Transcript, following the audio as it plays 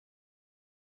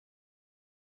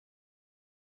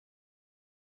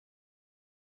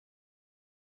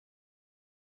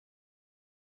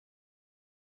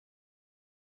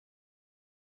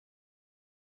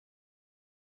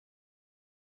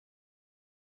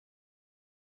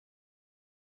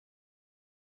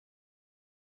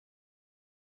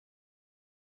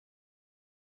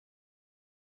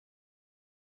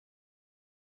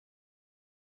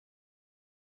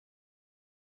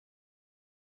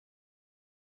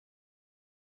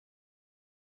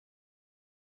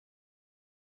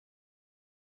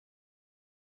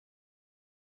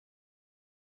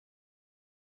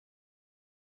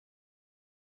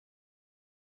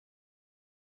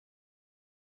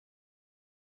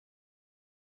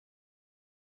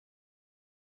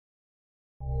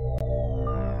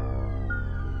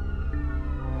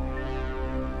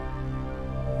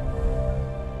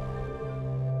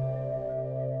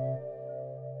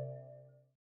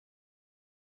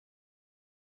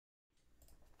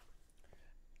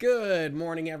Good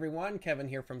morning, everyone. Kevin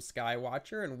here from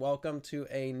Skywatcher, and welcome to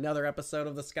another episode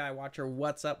of the Skywatcher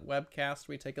What's Up webcast.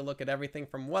 We take a look at everything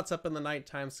from what's up in the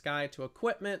nighttime sky to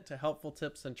equipment to helpful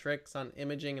tips and tricks on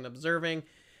imaging and observing.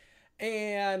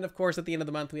 And of course, at the end of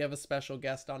the month, we have a special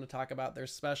guest on to talk about their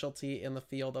specialty in the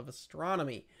field of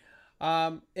astronomy.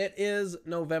 It is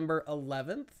November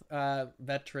 11th,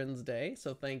 Veterans Day,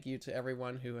 so thank you to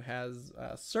everyone who has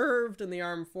served in the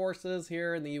armed forces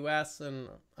here in the U.S., and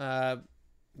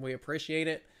we appreciate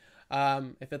it.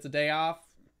 If it's a day off,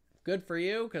 good for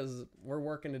you, because we're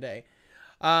working today.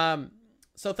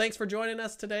 So thanks for joining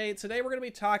us today. Today we're going to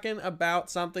be talking about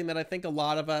something that I think a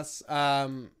lot of us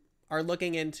are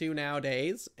looking into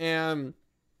nowadays. And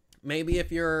maybe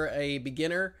if you're a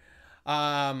beginner,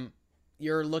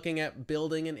 you're looking at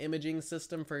building an imaging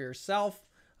system for yourself.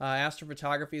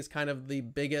 Astrophotography is kind of the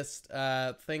biggest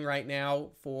thing right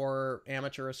now for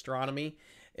amateur astronomy.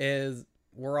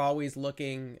 We're always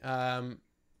looking, so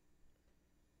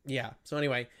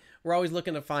anyway, we're always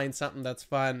looking to find something that's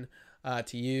fun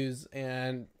to use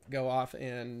and go off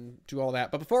and do all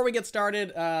that. But before we get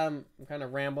started, I'm kind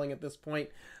of rambling at this point.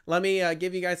 Let me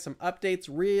give you guys some updates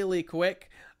really quick.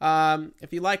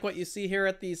 If you like what you see here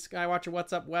at the Skywatcher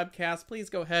What's Up webcast, please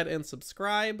go ahead and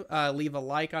subscribe. Leave a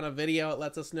like on a video. It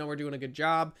lets us know we're doing a good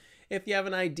job. If you have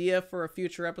an idea for a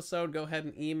future episode, go ahead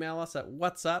and email us at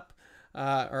whatsup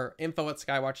or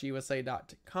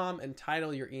info@skywatcherusa.com and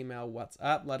title your email What's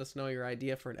Up. Let us know your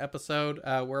idea for an episode.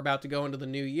 We're about to go into the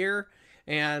new year,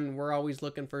 and we're always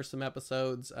looking for some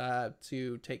episodes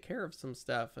to take care of some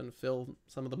stuff and fill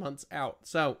some of the months out.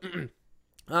 So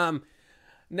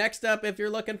next up, if you're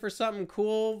looking for something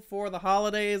cool for the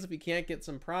holidays, if you can't get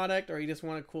some product or you just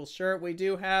want a cool shirt, we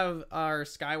do have our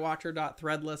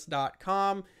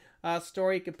skywatcher.threadless.com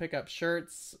store. You can pick up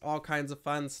shirts, all kinds of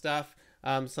fun stuff.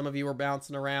 Some of you were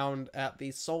bouncing around at the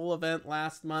Soul event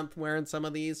last month wearing some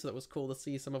of these, so it was cool to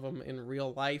see some of them in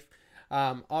real life.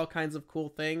 All kinds of cool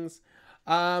things.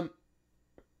 A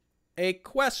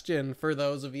question for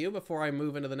those of you before I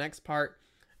move into the next part.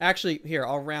 Actually, here,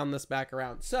 I'll round this back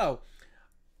around. So,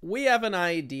 we have an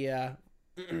idea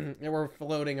that we're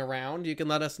floating around. You can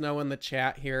let us know in the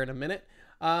chat here in a minute.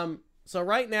 So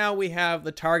right now we have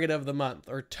the target of the month,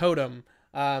 or totem.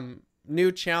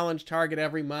 New challenge target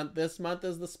every month. This month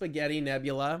is the Spaghetti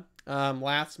Nebula.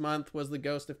 Last month was the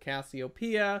Ghost of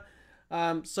Cassiopeia,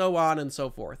 so on and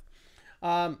so forth.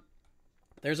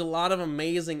 There's a lot of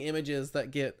amazing images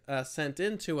that get sent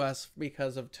in to us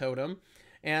because of Totem,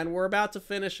 and we're about to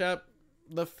finish up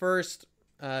the first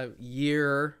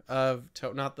year of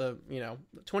Totem. Not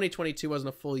 2022 wasn't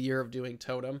a full year of doing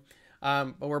Totem.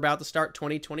 But we're about to start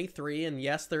 2023, and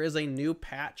yes, there is a new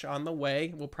patch on the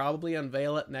way. We'll probably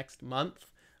unveil it next month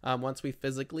once we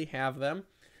physically have them.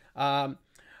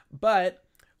 But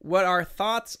what our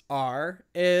thoughts are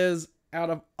is, out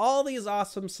of all these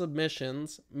awesome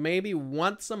submissions, maybe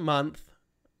once a month,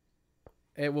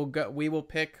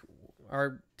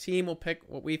 our team will pick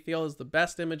what we feel is the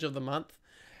best image of the month,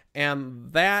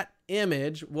 and that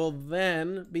image will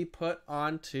then be put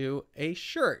onto a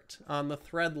shirt on the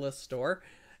Threadless store,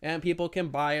 and people can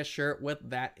buy a shirt with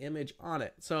that image on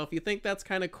it. So if you think that's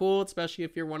kind of cool, especially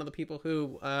if you're one of the people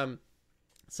who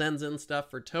sends in stuff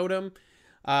for Totem,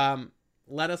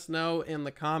 let us know in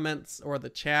the comments or the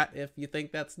chat if you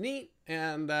think that's neat,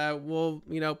 and we'll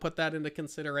put that into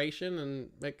consideration, and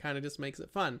it kind of just makes it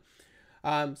fun.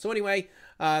 So anyway,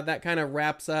 that kind of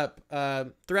wraps up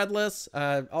Threadless.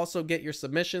 Also get your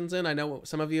submissions in. I know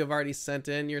some of you have already sent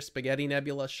in your Spaghetti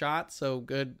Nebula shot, so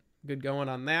good going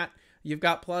on that. You've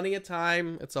got plenty of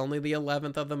time. It's only the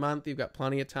 11th of the month. You've got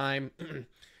plenty of time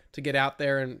to get out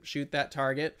there and shoot that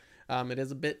target. It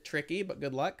is a bit tricky, but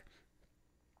good luck.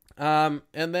 And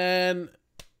then,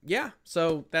 yeah,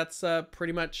 so that's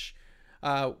pretty much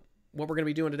what we're going to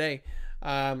be doing today.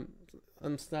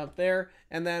 And stuff there.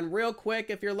 And then real quick,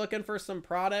 if you're looking for some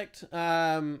product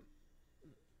for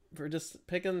just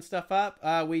picking stuff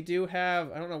up, we do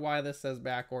have, I don't know why this says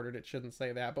back ordered, it shouldn't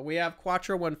say that, but we have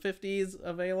Quattro 150s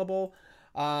available.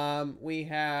 We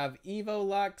have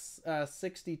Evolux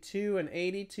 62 and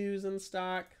 82s in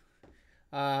stock.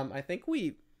 I think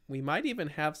we might even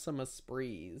have some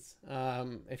Esprits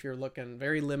if you're looking,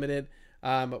 very limited.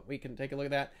 But we can take a look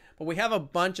at that. But we have a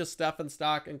bunch of stuff in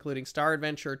stock, including Star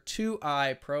Adventure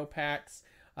 2i Pro Packs,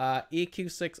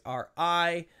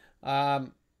 EQ6RI.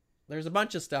 There's a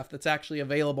bunch of stuff that's actually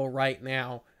available right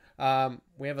now.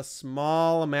 We have a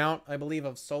small amount, I believe,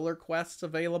 of Solar Quests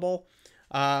available.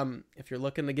 If you're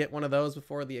looking to get one of those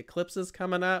before the eclipse is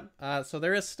coming up. So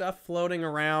there is stuff floating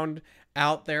around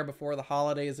out there before the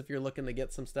holidays if you're looking to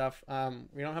get some stuff.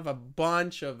 We don't have a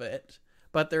bunch of it,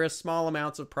 but there is small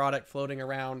amounts of product floating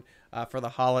around for the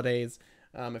holidays.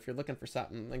 If you're looking for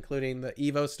something, including the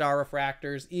Evo Star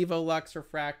refractors, Evo Lux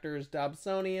refractors,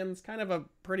 Dobsonians, kind of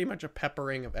pretty much a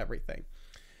peppering of everything.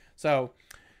 So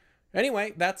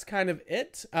anyway, that's kind of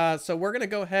it. So we're going to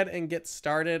go ahead and get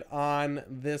started on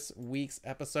this week's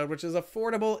episode, which is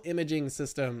affordable imaging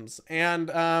systems.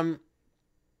 And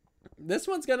this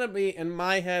one's going to be, in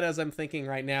my head as I'm thinking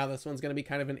right now, this one's going to be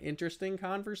kind of an interesting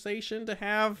conversation to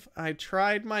have. I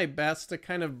tried my best to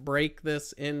kind of break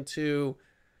this into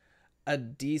a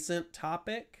decent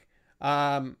topic,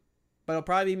 but it'll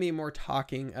probably be more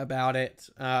talking about it.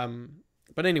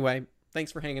 But anyway,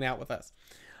 thanks for hanging out with us.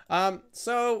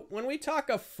 So when we talk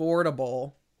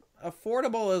affordable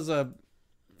is a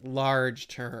large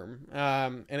term,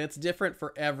 and it's different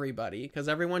for everybody because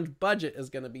everyone's budget is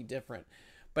going to be different.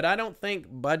 But I don't think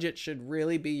budget should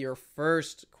really be your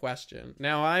first question.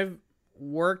 Now, I've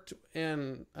worked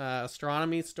in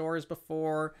astronomy stores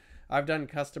before. I've done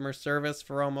customer service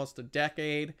for almost a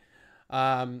decade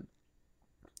here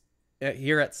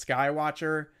at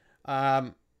Skywatcher,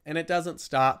 and it doesn't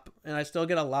stop. And I still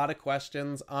get a lot of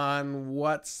questions on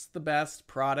what's the best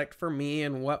product for me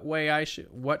and what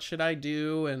should I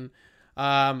do, and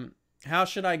how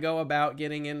should I go about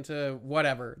getting into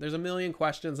whatever. There's a million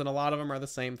questions, and a lot of them are the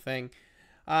same thing.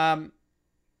 I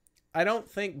don't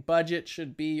think budget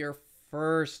should be your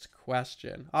first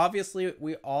question. Obviously,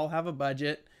 we all have a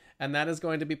budget, and that is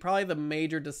going to be probably the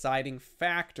major deciding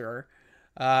factor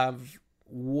of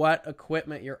what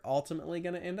equipment you're ultimately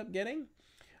going to end up getting.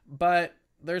 But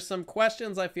there's some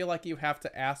questions I feel like you have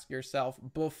to ask yourself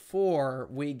before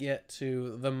we get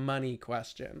to the money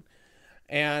question.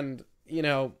 And,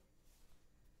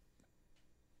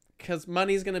 because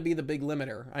money's going to be the big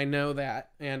limiter. I know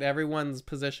that. And everyone's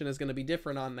position is going to be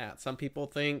different on that. Some people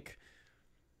think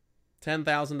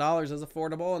 $10,000 is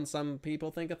affordable, and some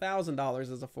people think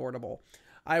 $1,000 is affordable.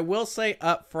 I will say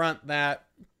up front that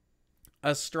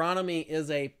astronomy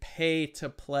is a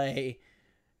pay-to-play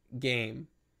game.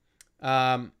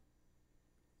 There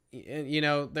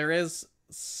is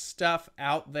stuff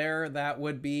out there that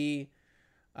would be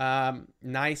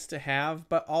nice to have,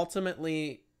 but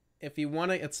ultimately, if you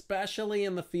want to, especially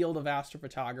in the field of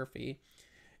astrophotography,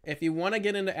 if you want to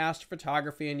get into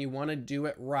astrophotography and you want to do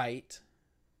it right,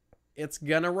 it's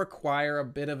going to require a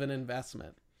bit of an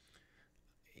investment,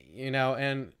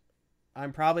 and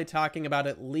I'm probably talking about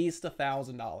at least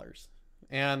 $1,000.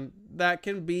 And that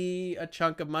can be a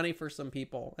chunk of money for some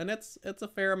people. And it's a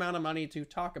fair amount of money to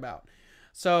talk about.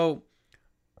 So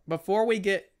before we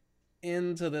get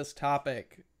into this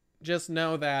topic, just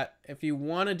know that if you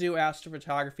want to do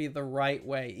astrophotography the right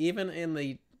way, even in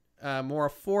the more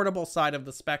affordable side of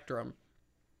the spectrum,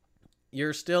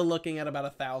 you're still looking at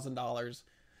about $1,000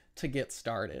 to get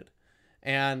started.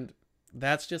 And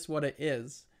that's just what it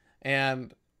is.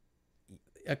 And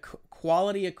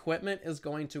quality equipment is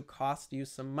going to cost you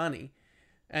some money.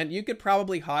 And you could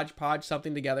probably hodgepodge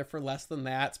something together for less than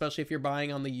that, especially if you're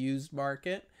buying on the used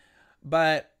market.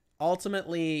 But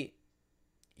ultimately,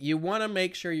 you want to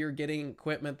make sure you're getting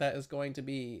equipment that is going to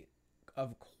be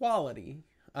of quality,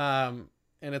 and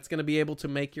it's going to be able to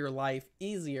make your life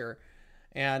easier.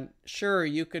 And sure,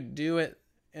 you could do it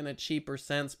in a cheaper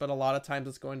sense, but a lot of times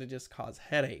it's going to just cause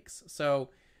headaches. So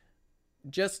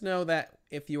just know that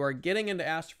if you are getting into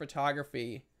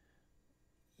astrophotography,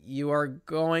 you are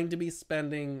going to be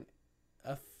spending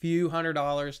a few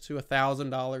 $100s to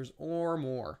 $1,000 or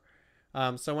more.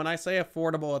 So when I say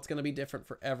affordable, it's going to be different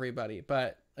for everybody.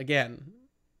 But again,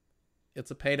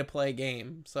 it's a pay-to-play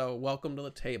game. So welcome to the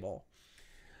table.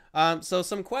 So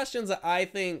some questions that I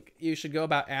think you should go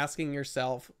about asking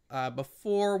yourself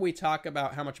before we talk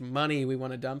about how much money we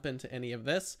want to dump into any of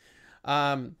this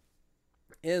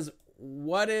is,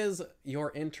 what is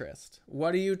your interest?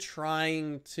 What are you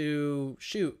trying to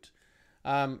shoot?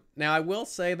 Now, I will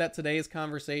say that today's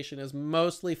conversation is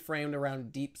mostly framed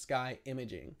around deep sky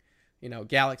imaging.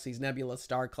 Galaxies, nebula,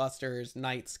 star clusters,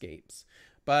 nightscapes.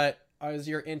 But is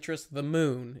your interest the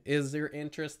moon? Is your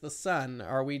interest the sun?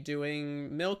 Are we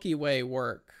doing Milky Way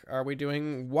work? Are we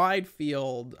doing wide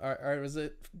field? Or is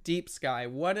it deep sky?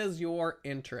 What is your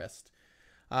interest?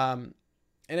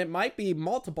 And it might be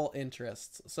multiple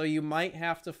interests. So you might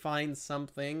have to find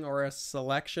something or a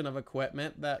selection of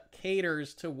equipment that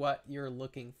caters to what you're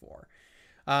looking for.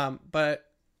 But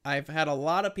I've had a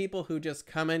lot of people who just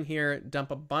come in here,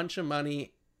 dump a bunch of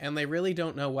money, and they really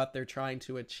don't know what they're trying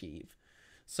to achieve.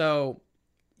 So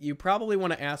you probably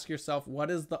want to ask yourself, what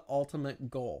is the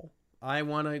ultimate goal? I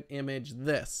want to image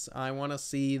this. I want to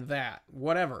see that,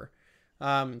 whatever.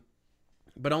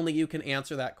 But only you can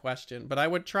answer that question. But I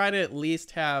would try to at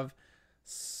least have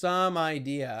some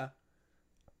idea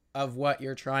of what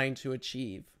you're trying to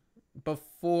achieve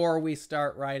before we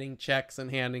start writing checks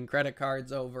and handing credit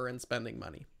cards over and spending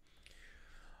money.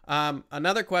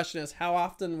 Another question is, how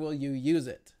often will you use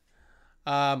it?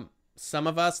 Some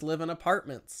of us live in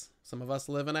apartments. Some of us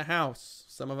live in a house.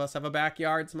 Some of us have a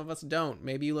backyard. Some of us don't.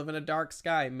 Maybe you live in a dark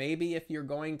sky. Maybe if you're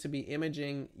going to be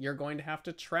imaging, you're going to have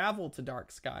to travel to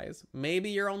dark skies. Maybe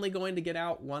you're only going to get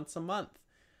out once a month.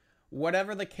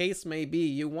 Whatever the case may be,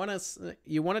 you want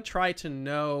to try to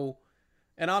know,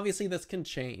 and obviously this can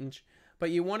change,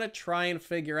 but you want to try and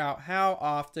figure out how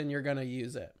often you're going to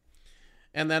use it.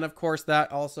 And then, of course, that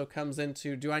also comes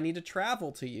into, do I need to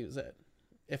travel to use it?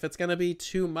 If it's going to be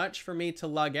too much for me to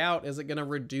lug out, is it going to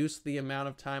reduce the amount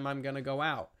of time I'm going to go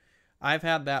out? I've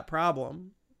had that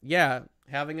problem. Yeah,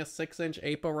 having a 6-inch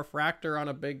apo refractor on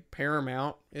a big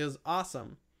Paramount is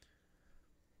awesome.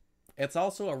 It's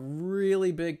also a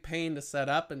really big pain to set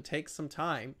up and take some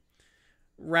time,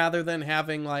 rather than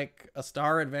having like a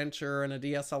Star Adventure and a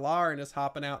DSLR and just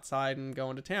hopping outside and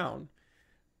going to town.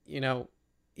 You know,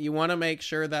 you want to make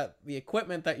sure that the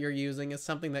equipment that you're using is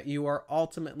something that you are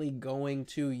ultimately going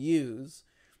to use,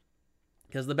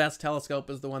 because the best telescope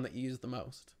is the one that you use the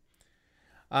most.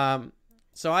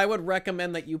 So I would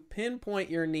recommend that you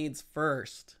pinpoint your needs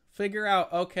first. Figure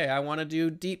out, okay, I want to do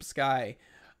deep sky.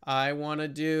 I want to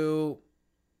do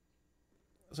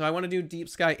deep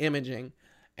sky imaging,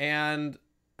 and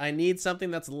I need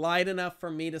something that's light enough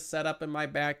for me to set up in my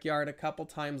backyard a couple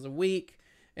times a week,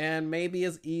 and maybe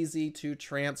is easy to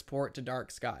transport to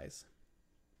dark skies.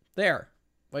 There,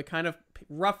 like kind of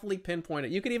roughly pinpoint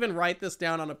it. You could even write this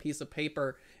down on a piece of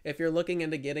paper if you're looking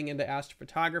into getting into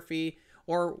astrophotography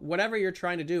or whatever you're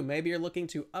trying to do. Maybe you're looking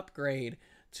to upgrade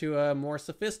to a more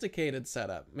sophisticated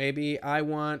setup. Maybe I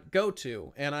want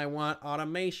GoTo and I want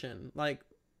automation. Like,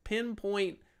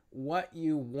 pinpoint what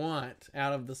you want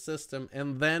out of the system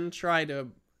and then try to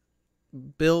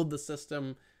build the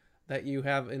system that you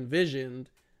have envisioned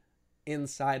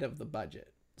inside of the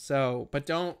budget. So, but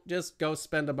don't just go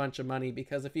spend a bunch of money,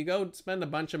 because if you go spend a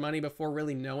bunch of money before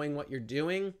really knowing what you're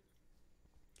doing,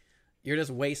 you're just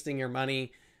wasting your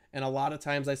money. And a lot of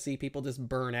times I see people just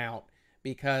burn out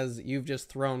because you've just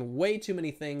thrown way too many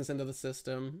things into the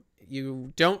system.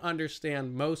 You don't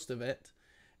understand most of it,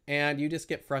 and you just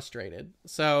get frustrated.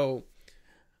 So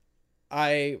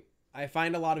I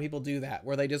find a lot of people do that,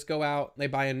 where they just go out, they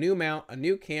buy a new mount, a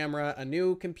new camera, a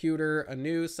new computer, a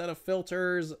new set of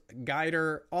filters,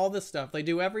 guider, all this stuff. They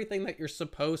do everything that you're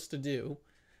supposed to do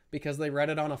because they read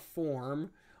it on a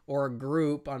forum or a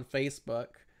group on Facebook,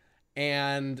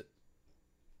 and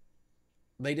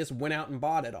they just went out and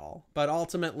bought it all. But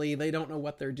ultimately, they don't know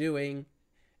what they're doing.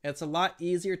 It's a lot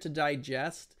easier to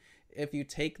digest if you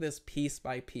take this piece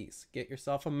by piece. Get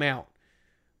yourself a mount,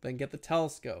 then get the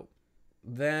telescope,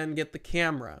 then get the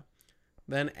camera,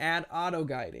 then add auto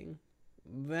guiding,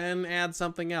 then add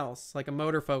something else like a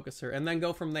motor focuser, and then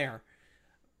go from there.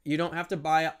 You don't have to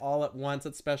buy it all at once,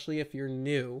 especially if you're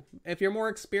new. If you're more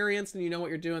experienced and you know what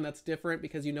you're doing, that's different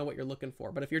because you know what you're looking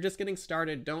for. But if you're just getting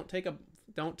started, don't take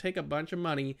a bunch of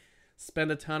money,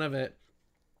 spend a ton of it,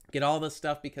 get all this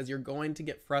stuff, because you're going to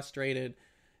get frustrated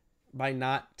by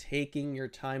not taking your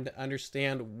time to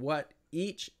understand what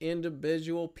each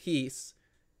individual piece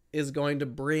is going to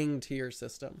bring to your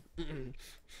system.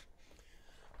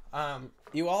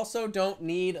 You also don't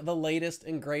need the latest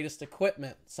and greatest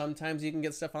equipment. Sometimes you can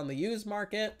get stuff on the used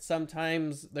market.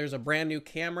 Sometimes there's a brand new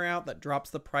camera out that drops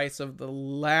the price of the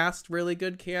last really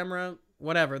good camera.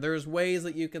 Whatever. There's ways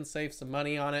that you can save some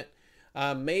money on it.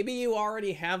 Maybe you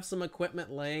already have some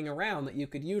equipment laying around that you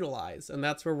could utilize. And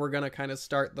that's where we're going to kind of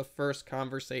start the first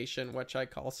conversation, which I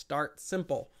call Start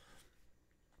Simple.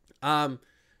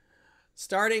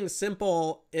 Starting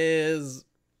simple is,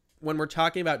 when we're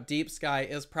talking about deep sky,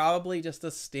 is probably just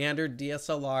a standard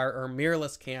DSLR or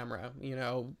mirrorless camera. You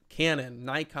know, Canon,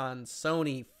 Nikon,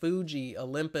 Sony, Fuji,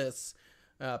 Olympus,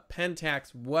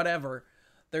 Pentax, whatever.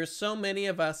 There's so many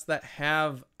of us that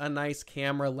have a nice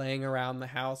camera laying around the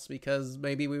house because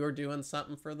maybe we were doing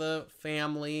something for the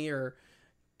family or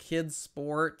kids'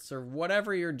 sports or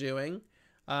whatever you're doing.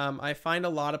 I find a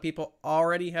lot of people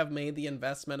already have made the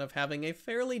investment of having a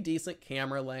fairly decent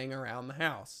camera laying around the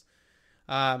house.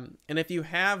 And if you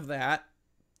have that,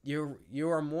 you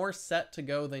are more set to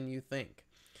go than you think.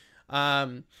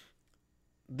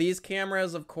 These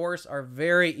cameras, of course, are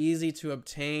very easy to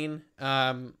obtain.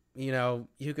 You know,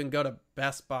 you can go to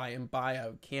Best Buy and buy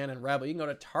a Canon Rebel. You can go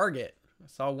to Target. I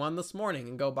saw one this morning,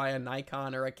 and go buy a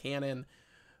Nikon or a Canon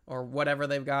or whatever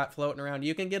they've got floating around.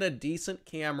 You can get a decent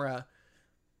camera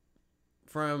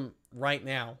from right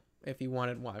now if you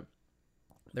wanted one.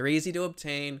 They're easy to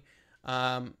obtain.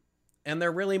 Um, and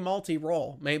they're really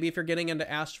multi-role. Maybe if you're getting into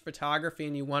astrophotography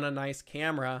and you want a nice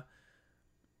camera,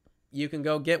 you can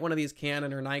go get one of these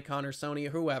Canon or Nikon or Sony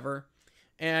or whoever,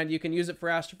 and you can use it for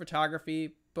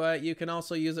astrophotography, but you can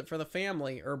also use it for the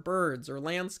family or birds or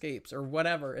landscapes or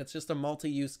whatever. It's just a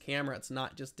multi-use camera. It's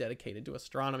not just dedicated to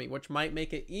astronomy, which might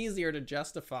make it easier to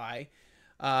justify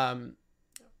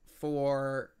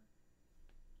for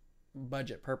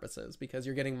budget purposes because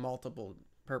you're getting multiple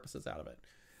purposes out of it.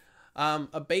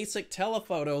 A basic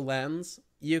telephoto lens,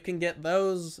 you can get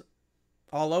those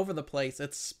all over the place,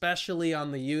 especially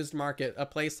on the used market. A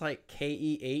place like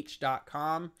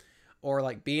KEH.com or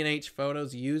like B&H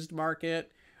Photos used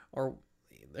market, or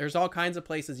there's all kinds of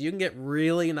places you can get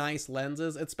really nice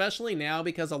lenses, especially now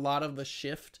because a lot of the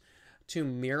shift to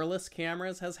mirrorless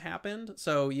cameras has happened.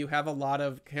 So you have a lot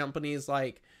of companies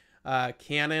like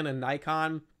Canon and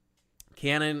Nikon.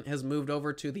 Canon has moved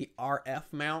over to the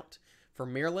RF mount for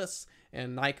mirrorless,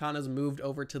 and Nikon has moved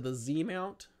over to the Z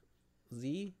mount.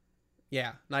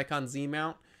 Nikon Z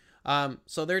mount.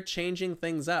 So they're changing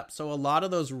things up. So a lot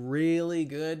of those really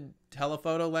good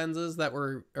telephoto lenses that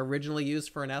were originally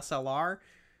used for an SLR,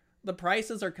 the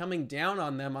prices are coming down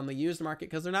on them on the used market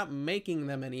because they're not making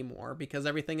them anymore because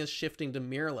everything is shifting to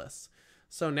mirrorless.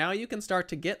 So now you can start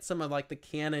to get some of like the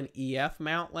Canon EF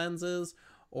mount lenses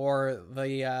or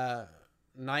the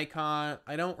Nikon.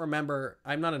 I don't remember.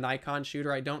 I'm not a Nikon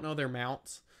shooter. I don't know their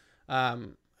mounts.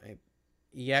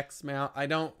 EX mount. I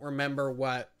don't remember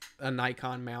what a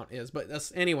Nikon mount is, but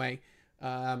that's anyway.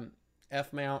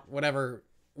 F mount, whatever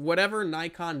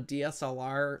Nikon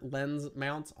DSLR lens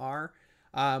mounts are.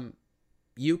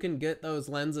 You can get those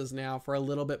lenses now for a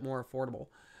little bit more affordable.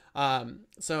 And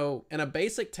a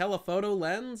basic telephoto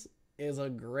lens is a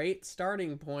great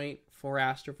starting point for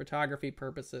astrophotography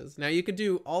purposes. Now you could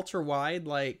do ultra wide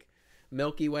like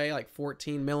Milky Way, like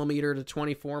 14 millimeter to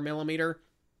 24 millimeter.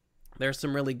 There's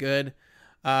some really good.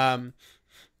 But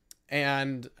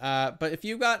if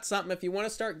you got something, if you want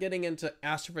to start getting into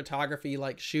astrophotography,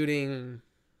 like shooting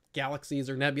galaxies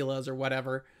or nebulas or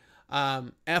whatever,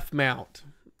 F mount,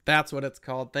 that's what it's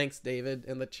called. Thanks, David,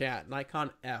 in the chat. Nikon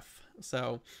F.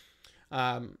 So,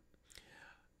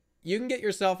 you can get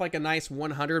yourself like a nice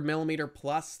 100 millimeter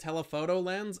plus telephoto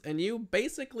lens, and you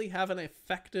basically have an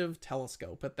effective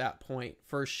telescope at that point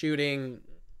for shooting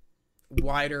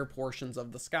wider portions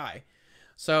of the sky.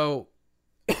 So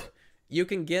you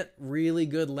can get really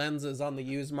good lenses on the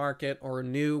used market or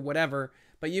new, whatever,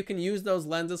 but you can use those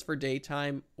lenses for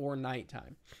daytime or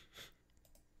nighttime.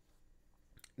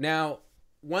 Now,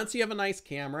 once you have a nice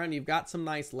camera and you've got some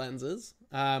nice lenses,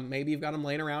 maybe you've got them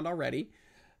laying around already,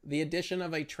 the addition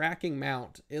of a tracking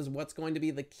mount is what's going to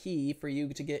be the key for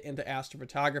you to get into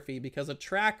astrophotography, because a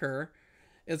tracker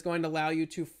is going to allow you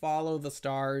to follow the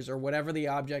stars or whatever the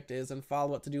object is and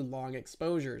follow it to do long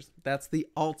exposures. That's the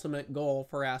ultimate goal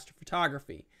for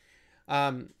astrophotography.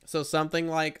 So something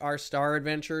like our Star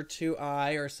Adventure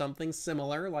 2i or something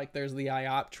similar, like there's the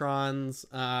Ioptrons,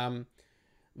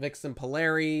 Vixen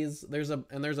Polaris, there's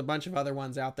a bunch of other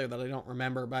ones out there that I don't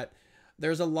remember, but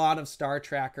there's a lot of star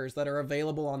trackers that are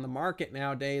available on the market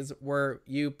nowadays where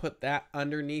you put that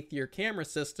underneath your camera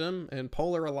system and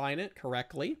polar align it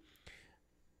correctly,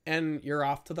 and you're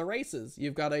off to the races.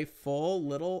 You've got a full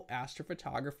little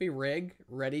astrophotography rig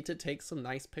ready to take some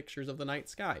nice pictures of the night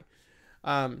sky.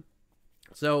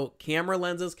 So camera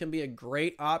lenses can be a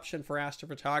great option for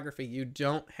astrophotography. You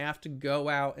don't have to go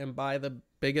out and buy the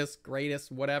biggest,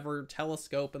 greatest, whatever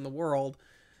telescope in the world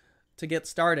to get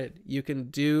started. You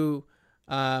can do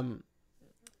some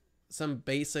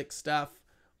basic stuff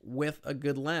with a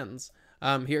good lens.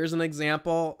 Here's an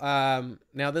example.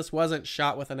 Now this wasn't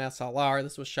shot with an SLR.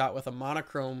 This was shot with a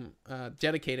monochrome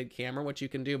dedicated camera, which you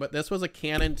can do, but this was a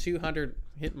Canon 200,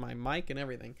 hit my mic and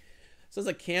everything. This is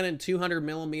a Canon 200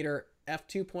 millimeter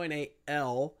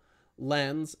f2.8L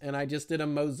lens, and I just did a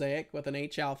mosaic with an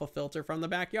H-alpha filter from the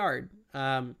backyard.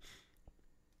 No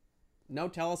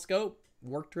telescope,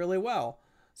 worked really well.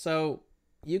 So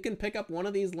you can pick up one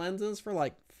of these lenses for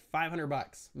like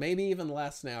 $500, maybe even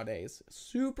less nowadays.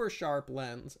 Super sharp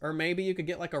lens. Or maybe you could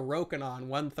get like a Rokinon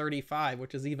 135,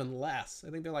 which is even less.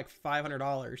 I think they're like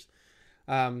 $500.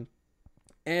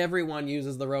 Everyone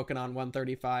uses the Rokinon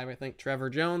 135. I think Trevor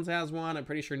Jones has one. I'm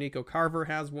pretty sure Nico Carver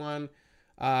has one.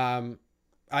 I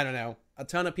don't know. A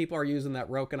ton of people are using that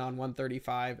Rokinon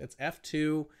 135. It's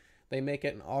f2. They make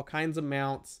it in all kinds of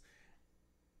mounts.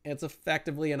 It's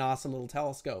effectively an awesome little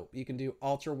telescope. You can do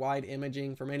ultra wide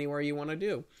imaging from anywhere you want to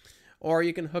do. Or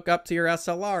you can hook up to your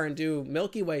SLR and do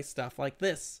Milky Way stuff like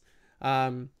this.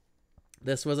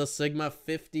 This was a Sigma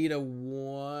 50 to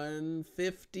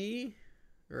 150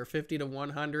 or 50 to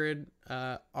 100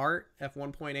 art,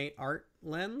 f1.8 art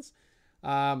lens.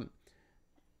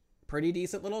 Pretty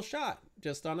decent little shot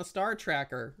just on a star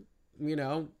tracker, you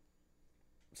know.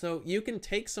 So you can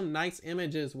take some nice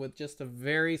images with just a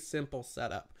very simple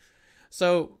setup.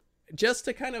 So just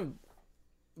to kind of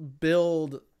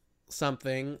build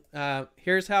something,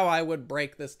 here's how I would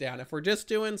break this down if we're just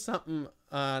doing something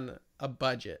on a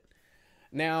budget.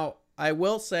 Now, I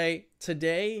will say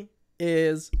today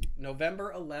is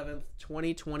November 11th,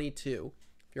 2022.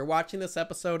 If you're watching this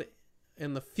episode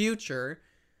in the future,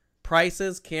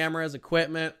 prices, cameras,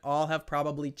 equipment, all have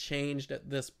probably changed at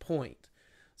this point.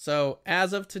 So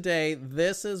as of today,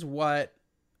 this is what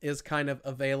is kind of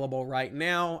available right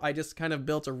now. I just kind of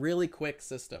built a really quick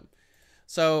system.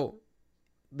 So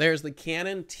there's the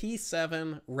Canon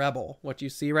T7 Rebel, what you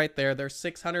see right there. They're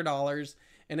 $600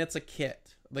 and it's a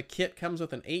kit. The kit comes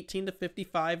with an 18 to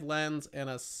 55 lens and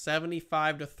a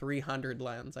 75 to 300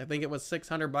 lens. I think it was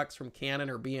 $600 from Canon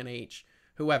or B&H,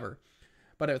 whoever.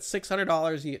 But at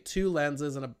 $600, you get 2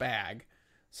 lenses and a bag.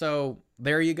 So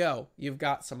there you go. You've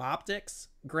got some optics.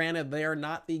 Granted, they are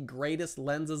not the greatest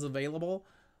lenses available,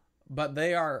 but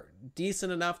they are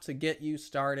decent enough to get you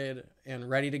started and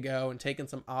ready to go and taking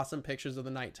some awesome pictures of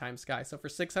the nighttime sky. So for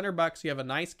 $600, you have a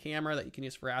nice camera that you can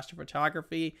use for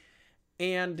astrophotography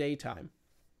and daytime.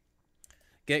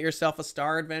 Get yourself a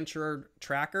Star Adventurer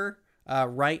tracker.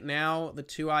 Right now, the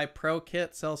 2i Pro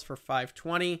kit sells for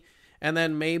 $520, and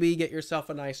then maybe get yourself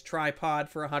a nice tripod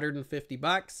for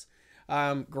 $150.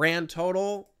 Grand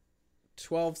total,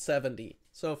 $1,270.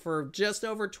 So for just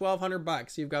over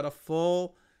 $1,200, you've got a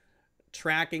full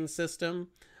tracking system.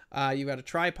 You've got a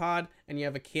tripod, and you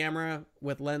have a camera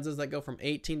with lenses that go from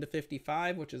 18 to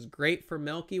 55, which is great for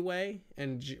Milky Way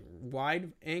and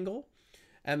wide angle.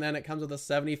 And then it comes with a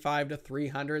 75 to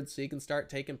 300, so you can start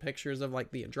taking pictures of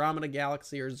like the Andromeda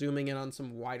Galaxy or zooming in on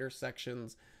some wider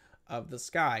sections of the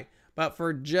sky. But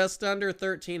for just under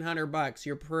 $1,300,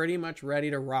 you're pretty much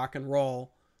ready to rock and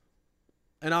roll.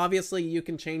 And obviously you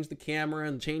can change the camera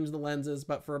and change the lenses,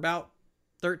 but for about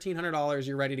 $1,300,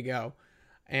 you're ready to go.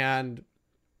 And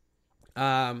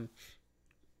there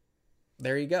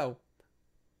you go.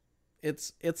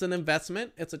 It's an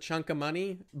investment. It's a chunk of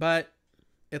money, but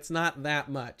it's not that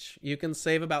much. You can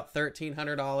save about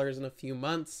 $1,300 in a few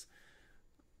months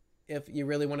if you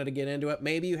really wanted to get into it.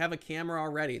 Maybe you have a camera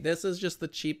already. This is just the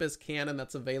cheapest Canon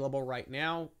that's available right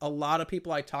now. A lot of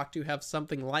people I talk to have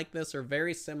something like this or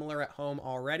very similar at home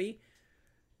already.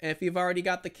 If you've already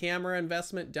got the camera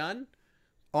investment done,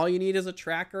 all you need is a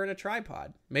tracker and a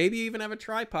tripod. Maybe you even have a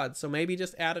tripod, so maybe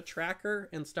just add a tracker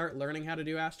and start learning how to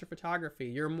do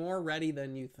astrophotography. You're more ready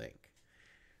than you think.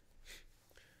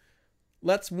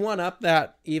 Let's one-up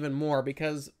that even more,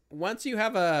 because once you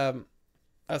have a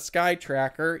sky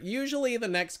tracker, usually the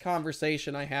next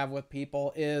conversation I have with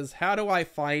people is, how do I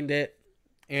find it,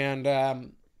 and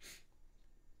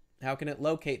how can it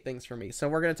locate things for me? So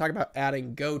we're going to talk about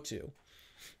adding GoTo.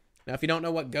 Now, if you don't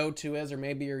know what GoTo is, or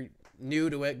maybe you're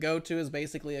new to it, GoTo is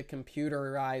basically a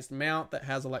computerized mount that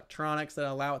has electronics that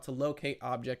allow it to locate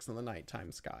objects in the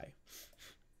nighttime sky.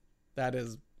 That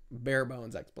is bare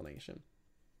bones explanation.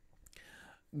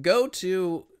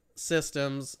 GoTo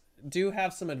systems do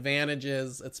have some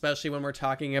advantages, especially when we're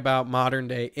talking about modern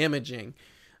day imaging.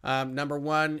 Number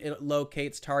one, it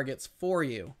locates targets for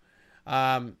you.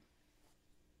 Yeah,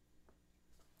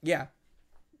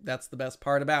 that's the best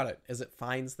part about it, is it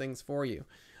finds things for you.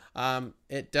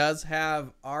 It does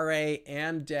have RA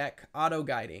and DEC auto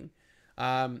guiding.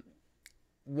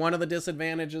 One of the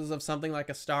disadvantages of something like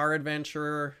a Star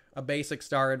Adventurer, a basic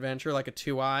Star Adventurer like a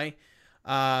 2i,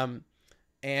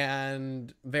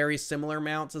 and very similar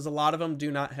mounts, is a lot of them do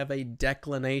not have a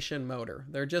declination motor.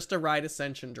 They're just a right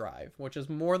ascension drive, which is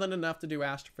more than enough to do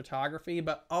astrophotography.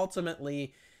 But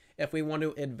ultimately, if we want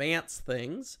to advance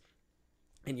things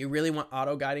and you really want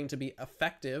auto guiding to be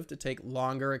effective, to take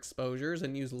longer exposures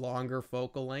and use longer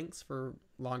focal lengths for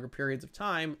longer periods of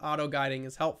time, auto guiding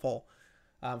is helpful.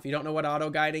 If you don't know what auto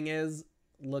guiding is,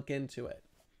 look into it.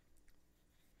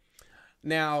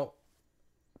 Now,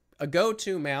 a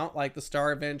GoTo mount like the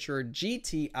Star Adventurer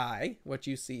GTI, what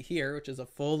you see here, which is a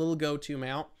full little GoTo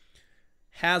mount,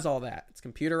 has all that. It's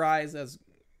computerized, has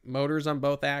motors on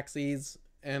both axes,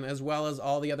 and as well as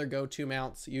all the other GoTo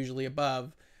mounts usually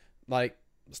above, like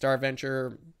Star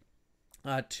Adventurer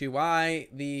 2i,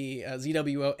 the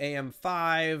ZWO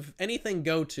AM5, anything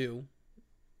GoTo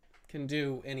can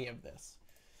do any of this.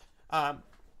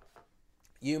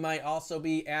 You might also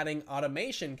be adding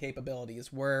automation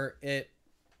capabilities where it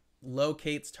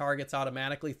locates targets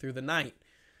automatically through the night.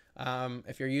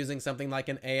 If you're using something like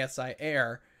an ASI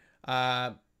Air,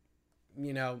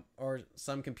 you know, or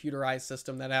some computerized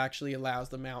system that actually allows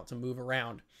the mount to move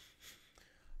around.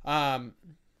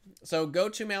 So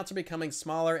go-to mounts are becoming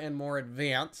smaller and more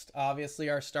advanced. Obviously,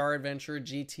 our Star Adventure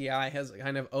GTI has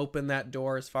kind of opened that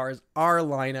door as far as our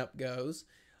lineup goes.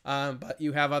 But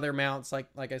you have other mounts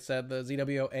like I said, the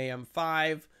ZWO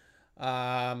AM5.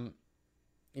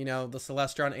 You know, the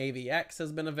Celestron AVX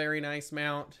has been a very nice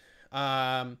mount.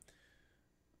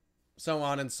 So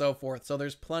on and so forth. So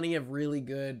there's plenty of really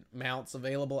good mounts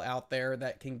available out there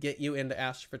that can get you into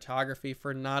astrophotography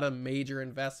for not a major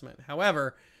investment.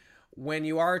 However, when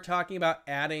you are talking about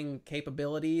adding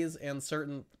capabilities and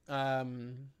certain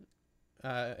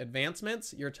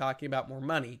advancements, you're talking about more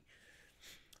money.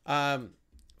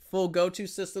 Full go-to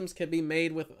systems can be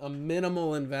made with a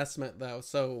minimal investment, though.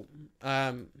 So,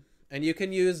 and you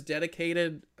can use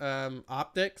dedicated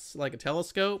optics like a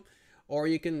telescope, or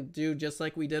you can do just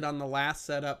like we did on the last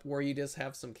setup where you just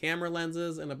have some camera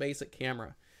lenses and a basic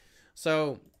camera.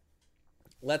 So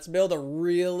let's build a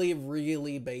really,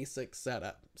 really basic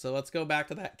setup. So let's go back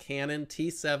to that Canon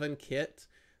T7 kit.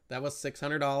 That was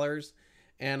 $600.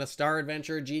 And a Star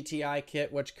Adventure GTI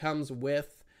kit, which comes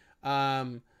with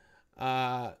the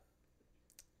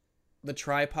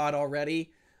tripod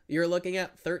already. You're looking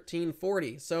at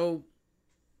 $1,340. So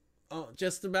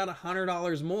just about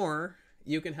 $100 more,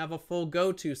 you can have a full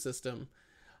go-to system.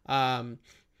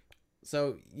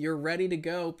 So you're ready to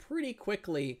go pretty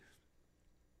quickly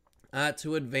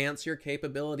to advance your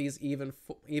capabilities even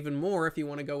more if you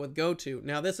want to go with go-to.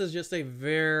 Now, this is just a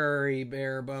very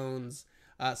bare bones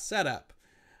setup.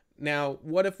 Now,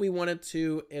 what if we wanted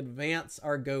to advance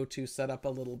our go-to setup a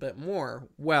little bit more?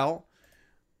 Well,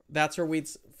 that's where we'd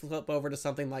flip over to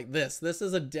something like this. This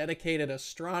is a dedicated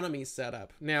astronomy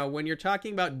setup. Now, when you're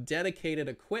talking about dedicated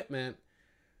equipment,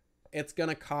 it's going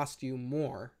to cost you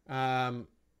more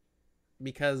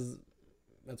because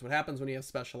that's what happens when you have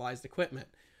specialized equipment.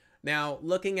 Now,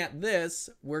 looking at this,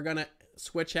 we're going to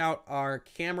switch out our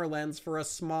camera lens for a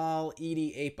small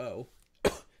ED APO.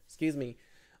 Excuse me.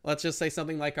 Let's just say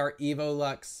something like our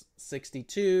EvoLux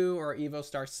 62 or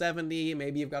EvoStar 70.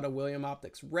 Maybe you've got a William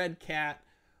Optics Red Cat,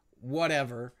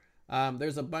 whatever.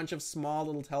 There's a bunch of small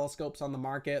little telescopes on the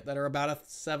market that are about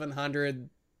 $700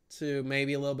 to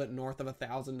maybe a little bit north of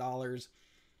 $1,000.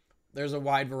 There's a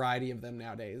wide variety of them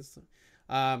nowadays.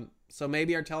 So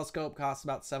maybe our telescope costs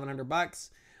about $700.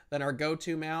 Then our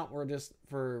go-to mount, we're just,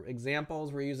 for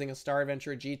examples, we're using a Star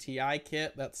Adventure GTI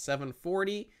kit that's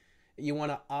 $740. You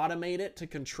want to automate it to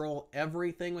control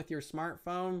everything with your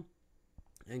smartphone,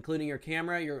 including your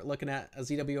camera. You're looking at a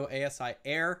ZWO ASI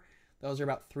Air. Those are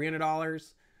about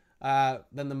 $300.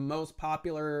 Then the most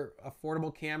popular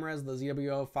affordable cameras, the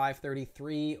ZWO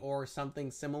 533 or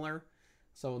something similar.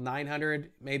 So $900.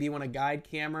 Maybe you want a guide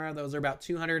camera. Those are about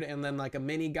 $200. And then like a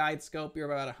mini guide scope,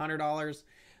 you're about $100.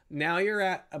 Now you're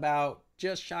at about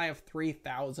just shy of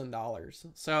 $3,000.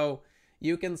 So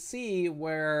you can see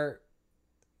where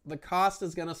the cost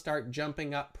is going to start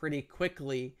jumping up pretty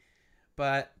quickly,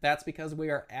 but that's because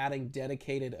we are adding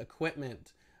dedicated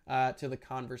equipment to the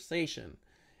conversation.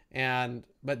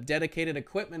 But dedicated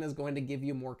equipment is going to give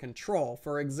you more control.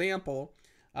 For example,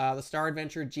 the Star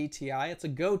Adventure GTI, it's a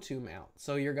go-to mount.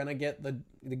 So you're going to get the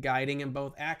guiding in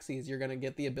both axes. You're going to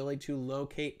get the ability to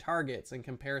locate targets in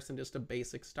comparison to just a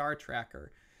basic star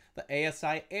tracker. The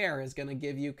ASI Air is going to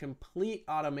give you complete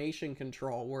automation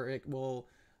control where it will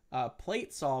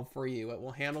plate solve for you. It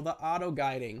will handle the auto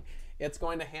guiding. It's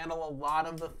going to handle a lot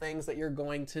of the things that you're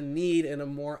going to need in a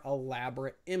more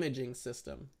elaborate imaging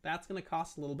system. That's going to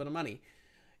cost a little bit of money.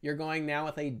 You're going now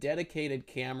with a dedicated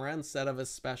camera instead of like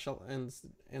a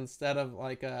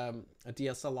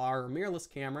DSLR or mirrorless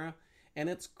camera, and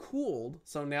it's cooled.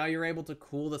 So now you're able to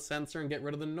cool the sensor and get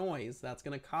rid of the noise. That's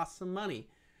going to cost some money.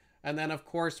 And then of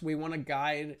course we want to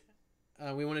guide.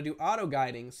 We want to do auto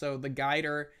guiding. So the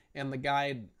guider and the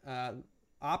guide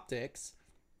optics,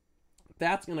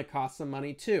 that's going to cost some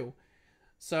money too.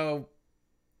 So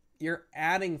you're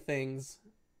adding things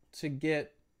to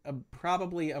get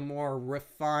probably a more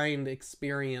refined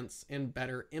experience and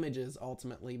better images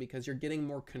ultimately, because you're getting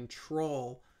more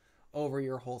control over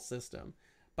your whole system.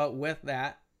 But with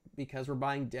that, because we're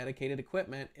buying dedicated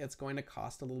equipment, it's going to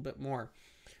cost a little bit more.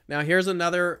 Now here's a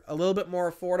little bit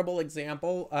more affordable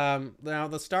example. Now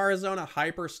the Starizona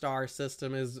Hyperstar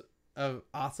system is an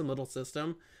awesome little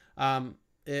system.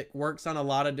 It works on a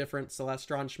lot of different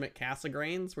Celestron Schmidt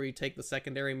Cassegrains, where you take the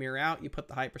secondary mirror out, you put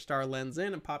the Hyperstar lens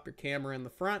in and pop your camera in the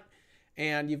front,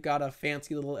 and you've got a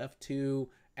fancy little f2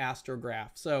 astrograph.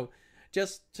 So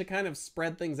just to kind of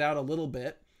spread things out a little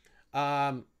bit,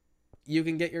 you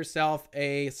can get yourself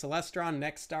a Celestron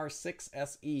Nexstar 6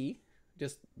 SE,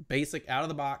 just basic out of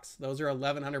the box. Those are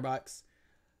 $1,100.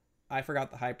 I forgot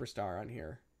the Hyperstar on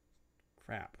here.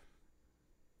 Crap.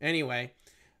 Anyway,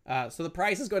 so the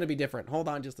price is going to be different. Hold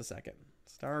on just a second.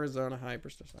 Starizona,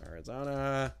 Hyperstar,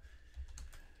 Arizona,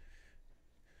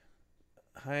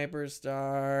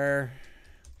 Hyperstar.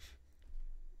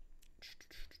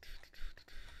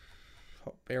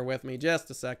 Oh, bear with me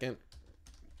just a second.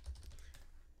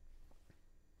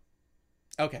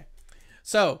 Okay,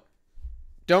 so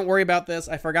don't worry about this.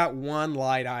 I forgot one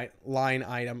line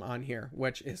item on here,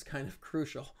 which is kind of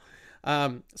crucial.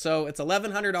 So it's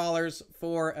 $1,100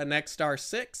 for a Nexstar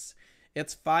 6.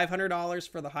 It's $500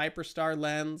 for the Hyperstar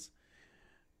lens,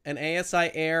 an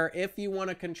ASI Air if you want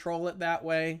to control it that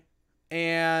way,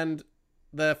 and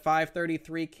the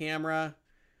 533 camera.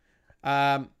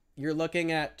 You're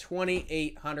looking at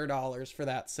 $2,800 for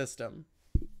that system.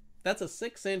 That's a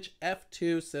 6-inch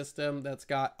f2 system that's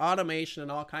got automation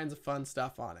and all kinds of fun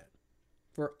stuff on it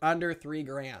for under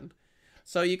 $3,000.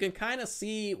 So you can kind of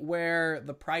see where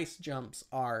the price jumps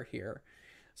are here.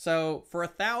 So for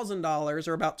 $1,000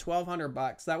 or about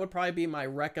 $1,200, that would probably be my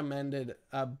recommended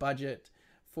budget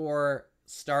for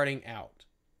starting out.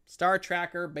 Star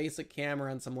Tracker, basic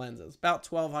camera, and some lenses. About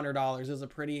 $1,200 is a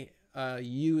pretty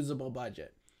usable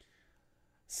budget.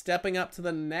 Stepping up to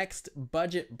the next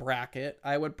budget bracket,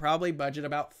 I would probably budget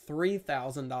about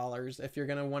 $3,000 if you're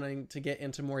going to wanting to get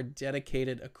into more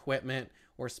dedicated equipment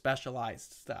or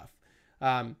specialized stuff.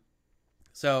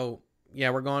 So yeah,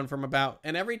 we're going from about,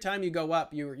 and every time you go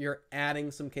up, you're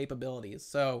adding some capabilities.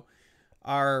 So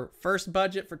our first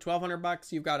budget for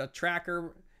 $1,200, you've got a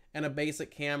tracker and a basic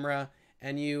camera,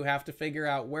 and you have to figure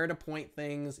out where to point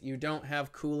things. You don't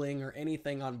have cooling or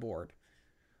anything on board.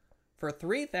 For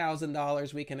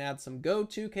 $3,000, we can add some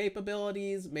go-to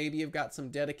capabilities. Maybe you've got some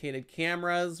dedicated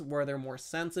cameras where they're more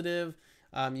sensitive.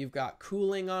 You've got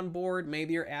cooling on board.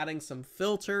 Maybe you're adding some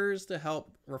filters to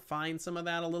help refine some of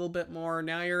that a little bit more.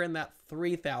 Now you're in that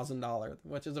 $3,000,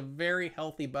 which is a very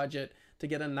healthy budget to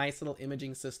get a nice little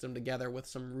imaging system together with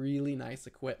some really nice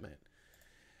equipment.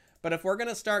 But if we're going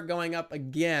to start going up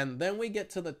again, then we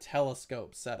get to the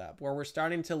telescope setup, where we're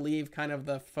starting to leave kind of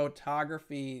the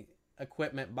photography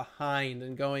equipment behind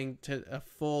and going to a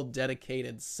full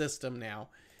dedicated system now.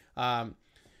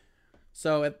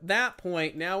 So at that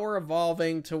point, now we're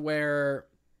evolving to where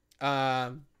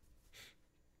at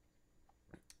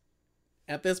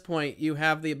this point you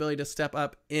have the ability to step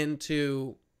up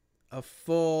into a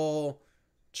full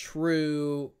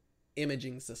true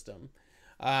imaging system.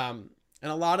 And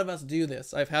a lot of us do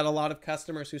this. I've had a lot of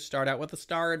customers who start out with a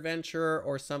Star Adventure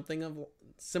or something of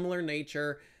similar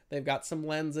nature. They've got some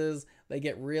lenses, they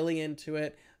get really into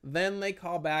it. Then they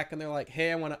call back and they're like,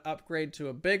 hey, I want to upgrade to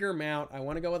a bigger mount. I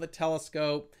want to go with a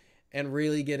telescope and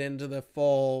really get into the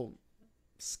full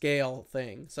scale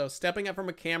thing. So stepping up from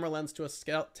a camera lens to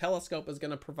a telescope is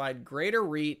going to provide greater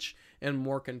reach and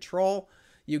more control.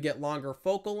 You get longer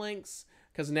focal lengths,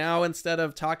 because now instead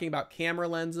of talking about camera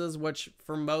lenses, which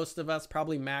for most of us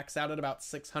probably max out at about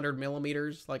 600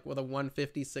 millimeters, like with a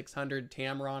 150-600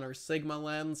 Tamron or Sigma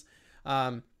lens,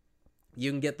 you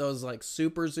can get those like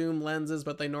super zoom lenses,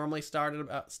 but they normally stop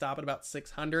at about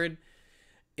 600.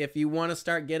 If you want to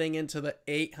start getting into the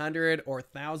 800 or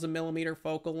 1000 millimeter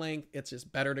focal length, it's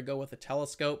just better to go with a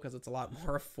telescope because it's a lot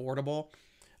more affordable.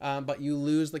 But you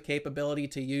lose the capability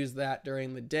to use that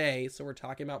during the day. So we're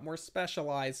talking about more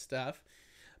specialized stuff.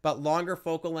 But longer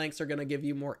focal lengths are going to give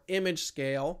you more image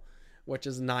scale, which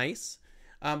is nice.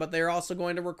 But they're also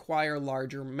going to require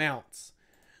larger mounts.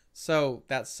 So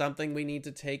that's something we need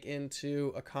to take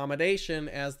into accommodation,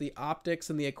 as the optics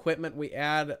and the equipment we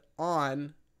add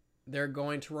on, they're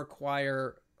going to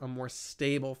require a more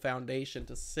stable foundation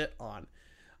to sit on.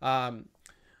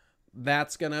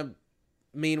 That's going to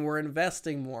mean we're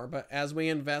investing more, but as we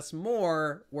invest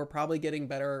more, we're probably getting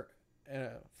better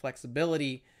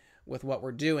flexibility with what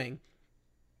we're doing.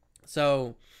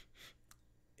 So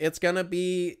it's going to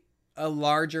be a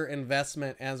larger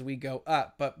investment as we go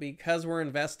up, but because we're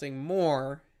investing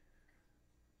more,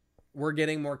 we're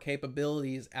getting more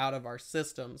capabilities out of our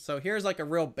system. So here's like a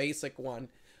real basic one.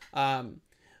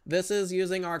 This is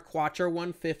using our Quattro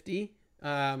 150,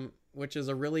 which is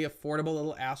a really affordable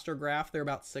little astrograph. They're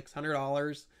about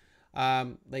 $600.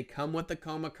 They come with the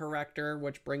coma corrector,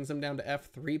 which brings them down to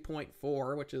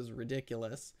f3.4, which is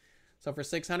ridiculous. So for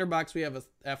 $600, we have a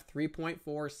f3.4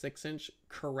 6-inch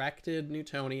corrected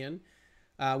Newtonian.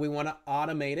 We want to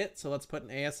automate it, so let's put an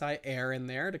ASI Air in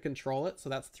there to control it. So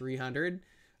that's $300.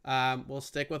 We'll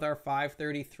stick with our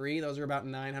 533. Those are about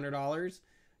 $900.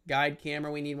 Guide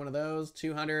camera, we need one of those.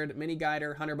 $200. Mini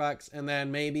guider, $100. And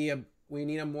then maybe we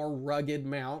need a more rugged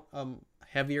mount,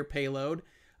 heavier payload.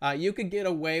 You could get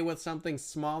away with something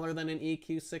smaller than an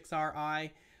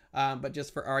EQ6RI, but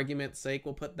just for argument's sake,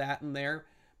 we'll put that in there.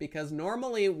 Because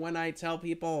normally when I tell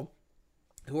people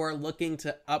who are looking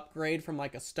to upgrade from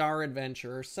like a Star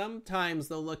Adventure, sometimes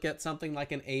they'll look at something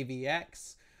like an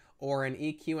AVX or an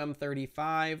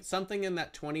EQM35, something in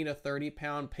that 20 to 30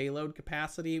 pound payload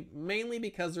capacity, mainly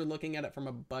because they're looking at it from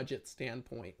a budget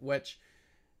standpoint, which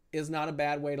is not a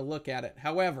bad way to look at it.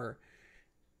 However,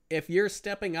 if you're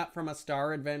stepping up from a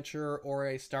Star Adventure or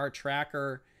a Star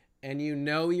Tracker and you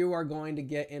know you are going to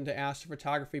get into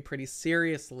astrophotography pretty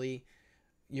seriously,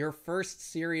 your first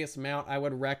serious mount, I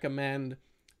would recommend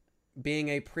being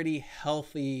a pretty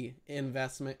healthy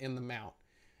investment in the mount.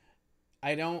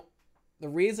 The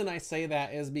reason I say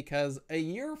that is because a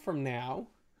year from now,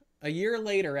 a year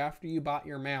later after you bought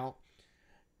your mount,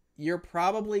 you're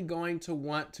probably going to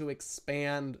want to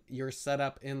expand your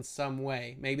setup in some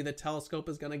way. Maybe the telescope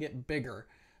is going to get bigger.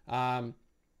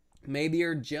 Maybe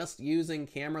you're just using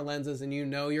camera lenses and you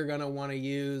know you're going to want to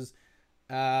use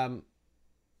a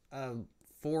 4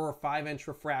 or 5 inch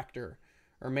refractor.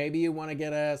 Or maybe you want to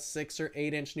get a 6 or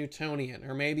 8 inch Newtonian.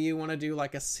 Or maybe you want to do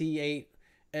like a C8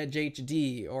 Edge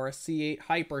HD or a C8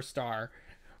 Hyperstar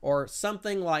or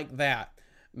something like that.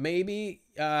 Maybe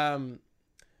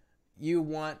you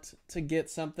want to get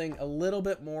something a little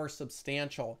bit more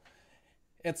substantial.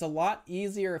 It's a lot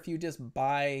easier if you just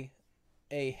buy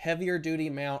a heavier duty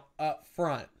mount up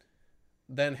front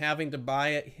than having to buy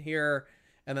it here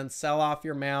and then sell off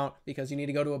your mount because you need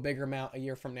to go to a bigger mount a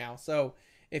year from now. So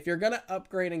if you're going to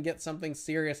upgrade and get something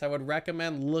serious, I would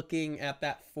recommend looking at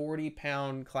that 40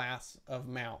 pound class of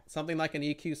mount. Something like an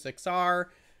EQ6R.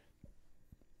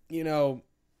 You know,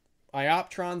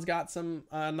 Ioptron's got some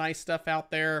nice stuff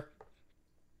out there.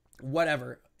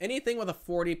 Whatever. Anything with a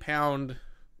 40 pound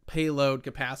payload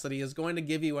capacity is going to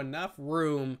give you enough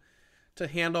room to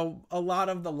handle a lot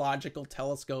of the logical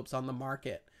telescopes on the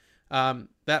market.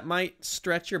 That might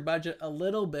stretch your budget a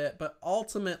little bit, but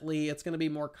ultimately it's going to be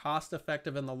more cost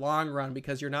effective in the long run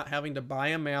because you're not having to buy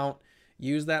a mount,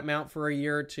 use that mount for a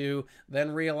year or two,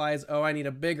 then realize, oh, I need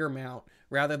a bigger mount,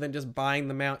 rather than just buying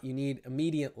the mount you need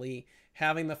immediately,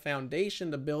 having the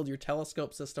foundation to build your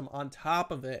telescope system on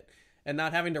top of it and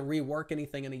not having to rework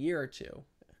anything in a year or two.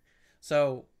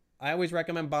 So I always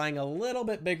recommend buying a little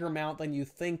bit bigger mount than you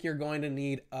think you're going to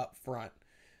need up front.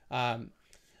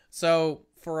 So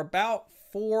for about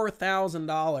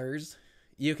 $4,000,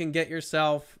 you can get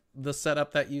yourself the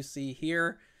setup that you see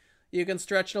here. You can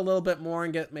stretch it a little bit more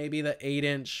and get maybe the 8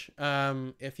 inch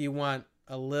if you want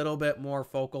a little bit more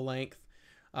focal length.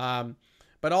 But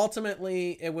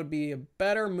ultimately, it would be a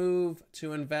better move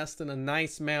to invest in a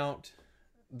nice mount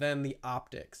than the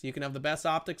optics. You can have the best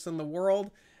optics in the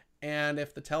world, and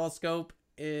if the telescope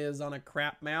is on a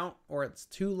crap mount or it's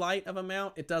too light of a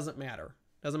mount, it doesn't matter.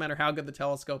 Doesn't matter how good the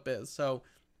telescope is. So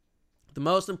the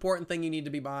most important thing you need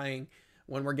to be buying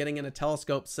when we're getting in a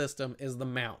telescope system is the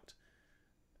mount.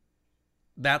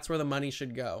 That's where the money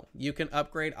should go. You can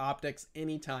upgrade optics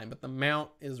anytime, but the mount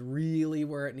is really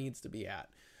where it needs to be at.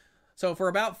 So for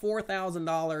about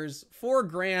 $4,000,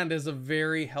 $4,000 is a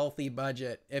very healthy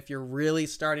budget if you're really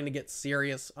starting to get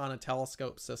serious on a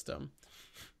telescope system.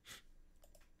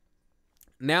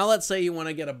 Now let's say you want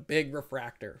to get a big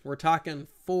refractor. We're talking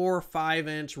 4 or 5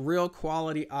 inch, real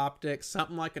quality optics,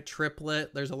 something like a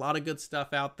triplet. There's a lot of good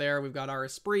stuff out there. We've got our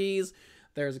Esprits,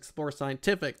 there's Explore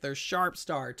Scientific, there's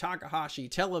Sharpstar, Takahashi,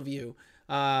 Teleview.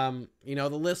 You know,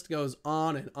 the list goes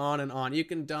on and on and on. You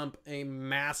can dump a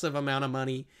massive amount of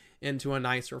money into a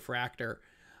nice refractor,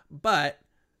 but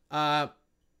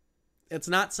it's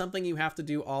not something you have to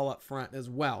do all up front as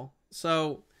well.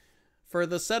 So for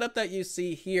the setup that you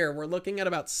see here, we're looking at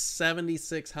about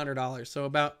 $7,600, so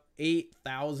about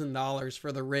 $8,000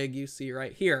 for the rig you see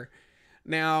right here.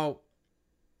 Now,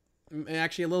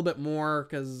 actually a little bit more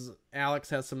because Alex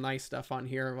has some nice stuff on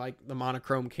here, like the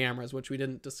monochrome cameras, which we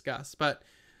didn't discuss. But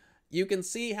you can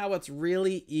see how it's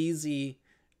really easy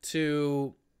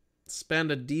to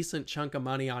spend a decent chunk of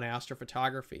money on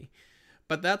astrophotography.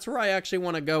 But that's where I actually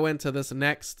want to go into this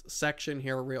next section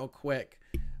here real quick.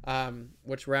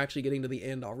 Which we're actually getting to the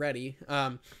end already.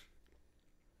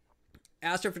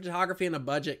 Astrophotography in a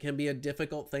budget can be a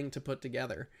difficult thing to put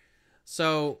together.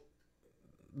 So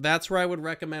that's where I would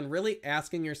recommend really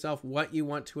asking yourself what you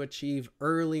want to achieve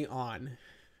early on,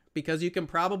 because you can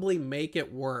probably make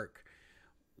it work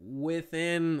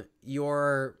within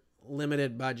your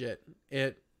limited budget.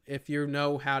 If you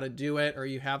know how to do it, or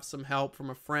you have some help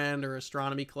from a friend or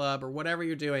astronomy club or whatever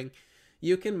you're doing,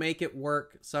 you can make it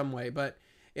work some way. But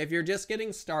if you're just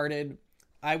getting started,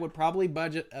 I would probably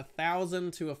budget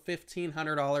 $1,000 to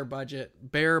 $1,500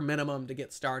 budget, bare minimum, to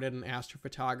get started in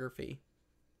astrophotography.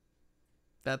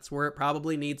 That's where it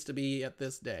probably needs to be at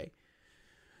this day.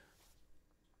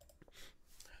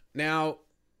 Now,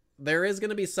 there is going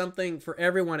to be something for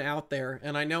everyone out there,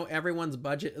 and I know everyone's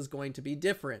budget is going to be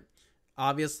different.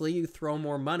 Obviously, you throw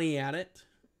more money at it,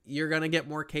 you're going to get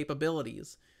more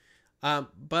capabilities.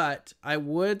 But I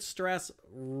would stress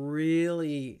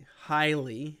really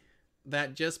highly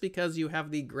that just because you have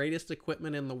the greatest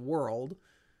equipment in the world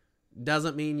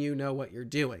doesn't mean you know what you're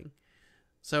doing.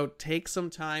 So take some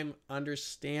time,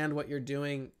 understand what you're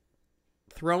doing.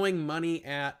 Throwing money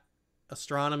at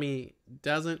astronomy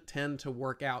doesn't tend to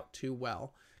work out too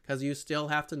well because you still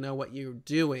have to know what you're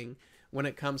doing when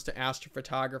it comes to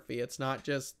astrophotography. It's not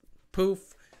just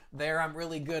poof, there, I'm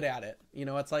really good at it. You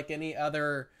know, it's like any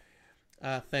other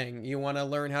thing. You want to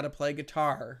learn how to play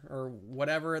guitar or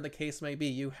whatever the case may be.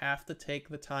 You have to take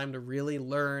the time to really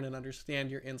learn and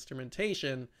understand your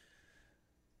instrumentation.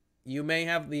 You may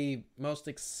have the most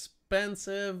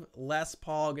expensive Les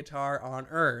Paul guitar on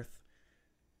earth.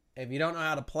 If you don't know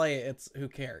how to play it, it's who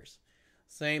cares?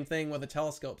 Same thing with a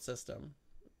telescope system.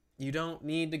 You don't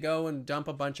need to go and dump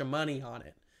a bunch of money on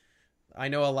it. I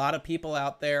know a lot of people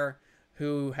out there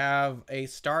who have a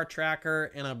star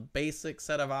tracker and a basic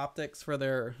set of optics for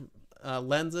their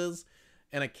lenses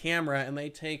and a camera, and they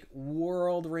take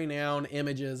world-renowned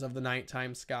images of the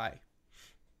nighttime sky.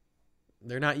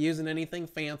 They're not using anything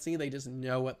fancy. They just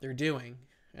know what they're doing,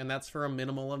 and that's for a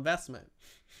minimal investment.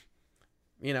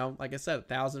 You know, like I said,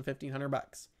 $1,000,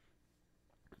 $1,500.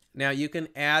 Now, you can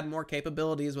add more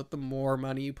capabilities with the more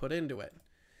money you put into it.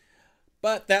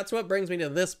 But that's what brings me to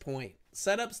this point.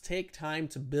 Setups take time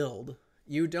to build.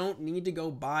 You don't need to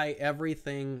go buy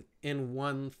everything in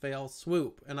one fell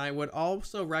swoop. And I would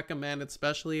also recommend,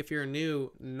 especially if you're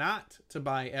new, not to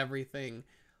buy everything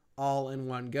all in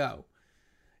one go.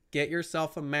 Get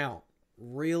yourself a mount.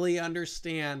 Really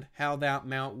understand how that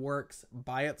mount works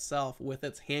by itself with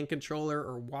its hand controller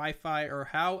or Wi-Fi or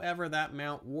however that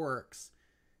mount works.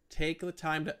 Take the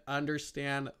time to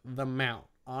understand the mount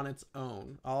on its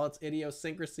own, all its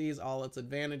idiosyncrasies, all its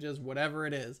advantages, whatever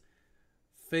it is.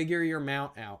 Figure your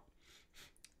mount out.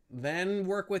 Then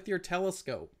work with your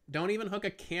telescope. Don't even hook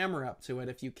a camera up to it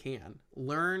if you can.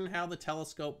 Learn how the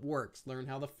telescope works. Learn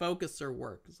how the focuser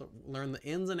works. Learn the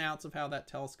ins and outs of how that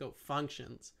telescope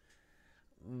functions.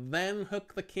 Then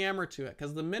hook the camera to it,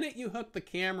 because the minute you hook the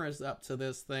cameras up to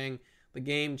this thing, the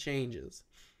game changes.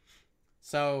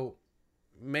 So,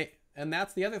 and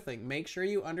that's the other thing. Make sure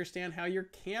you understand how your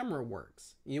camera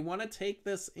works. You want to take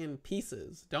this in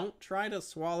pieces. Don't try to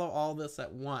swallow all this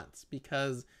at once,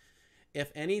 because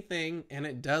if anything, and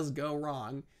it does go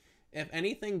wrong, if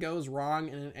anything goes wrong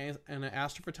in an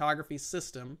astrophotography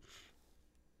system,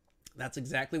 that's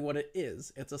exactly what it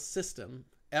is. It's a system.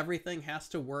 Everything has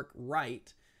to work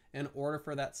right in order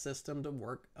for that system to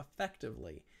work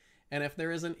effectively. And if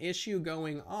there is an issue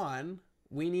going on,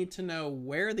 we need to know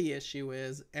where the issue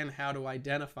is and how to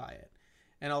identify it.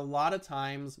 And a lot of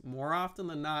times, more often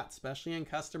than not, especially in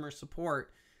customer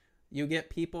support, you get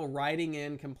people writing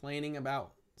in complaining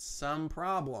about some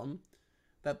problem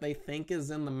that they think is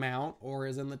in the mount or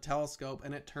is in the telescope,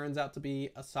 and it turns out to be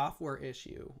a software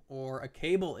issue or a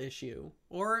cable issue,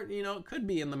 or, you know, it could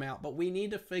be in the mount, but we need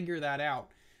to figure that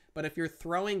out. But if you're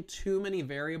throwing too many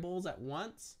variables at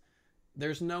once,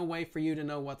 there's no way for you to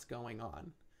know what's going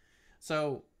on.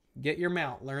 So get your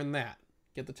mount, learn that.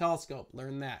 Get the telescope,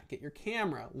 learn that. Get your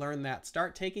camera, learn that.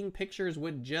 Start taking pictures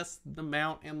with just the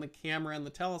mount and the camera and the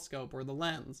telescope or the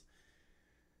lens.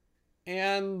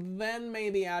 And then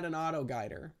maybe add an auto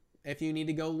guider if you need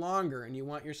to go longer and you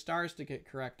want your stars to get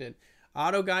corrected.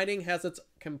 Auto guiding has its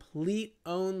complete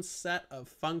own set of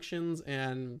functions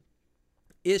and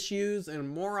issues, and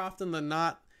more often than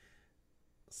not,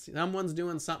 someone's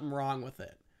doing something wrong with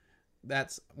it.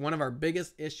 That's one of our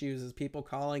biggest issues, is people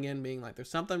calling in being like,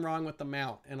 there's something wrong with the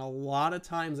mount. And a lot of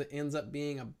times it ends up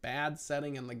being a bad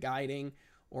setting in the guiding,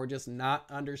 or just not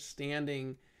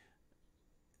understanding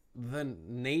the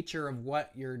nature of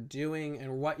what you're doing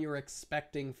and what you're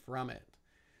expecting from it.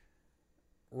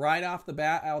 Right off the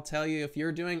bat, I'll tell you, if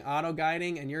you're doing auto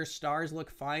guiding and your stars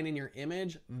look fine in your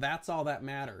image, that's all that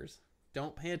matters.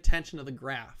 Don't pay attention to the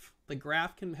graph. The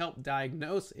graph can help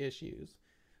diagnose issues,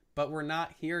 but we're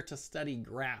not here to study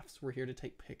graphs. We're here to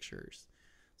take pictures.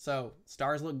 So,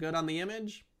 stars look good on the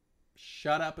image,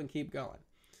 shut up and keep going.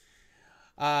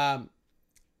 But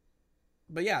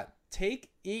yeah, take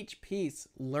each piece,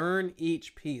 learn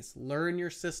each piece, learn your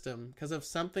system, because if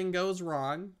something goes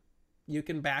wrong, you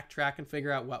can backtrack and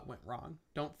figure out what went wrong.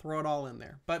 Don't throw it all in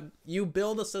there. But you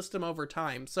build a system over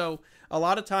time. So a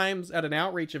lot of times at an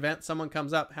outreach event, someone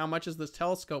comes up, how much is this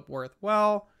telescope worth?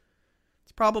 Well,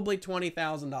 it's probably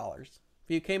 $20,000. If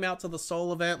you came out to the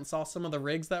Seoul event and saw some of the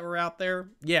rigs that were out there,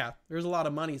 yeah, there's a lot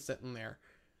of money sitting there.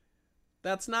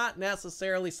 That's not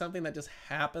necessarily something that just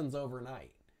happens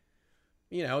overnight.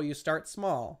 You know, you start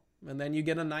small, and then you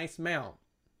get a nice mount,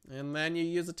 and then you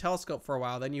use a telescope for a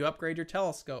while, then you upgrade your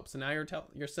telescopes, and now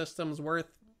your system's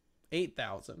worth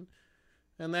 $8,000.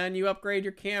 And then you upgrade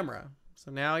your camera,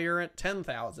 so now you're at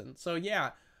 $10,000. So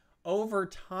yeah, over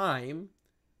time,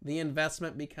 the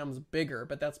investment becomes bigger,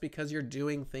 but that's because you're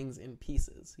doing things in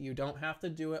pieces. You don't have to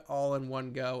do it all in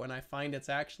one go, and I find it's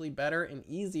actually better and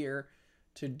easier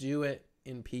to do it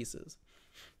in pieces.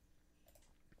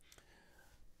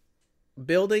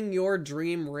 Building your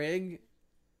dream rig,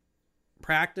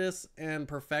 practice and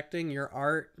perfecting your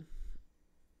art,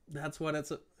 that's what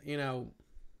it's, you know,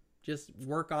 just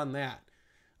work on that.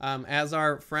 As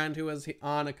our friend who was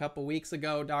on a couple weeks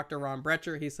ago, Dr. Ron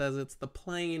Brecher, he says it's the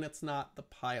plane, it's not the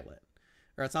pilot.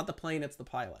 Or it's not the plane, it's the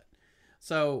pilot.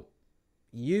 So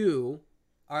you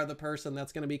are the person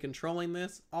that's going to be controlling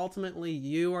this. Ultimately,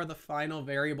 you are the final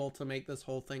variable to make this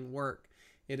whole thing work.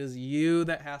 It is you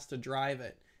that has to drive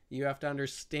it. You have to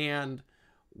understand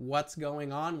what's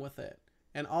going on with it.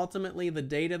 And ultimately, the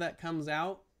data that comes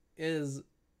out is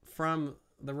from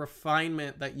the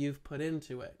refinement that you've put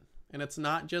into it. And it's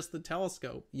not just the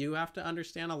telescope. You have to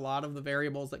understand a lot of the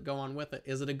variables that go on with it.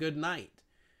 Is it a good night?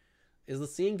 Is the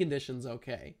seeing conditions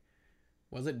okay?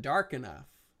 Was it dark enough?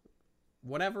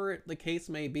 Whatever the case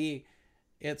may be,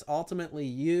 it's ultimately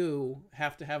you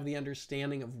have to have the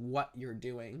understanding of what you're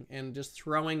doing. And just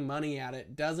throwing money at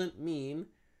it doesn't mean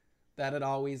that it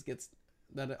always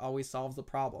solves the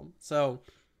problem. So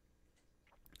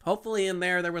hopefully in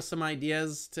there was some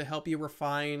ideas to help you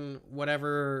refine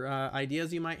whatever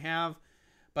ideas you might have.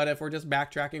 But if we're just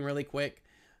backtracking really quick,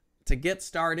 to get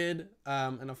started,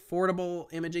 an affordable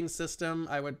imaging system,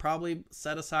 I would probably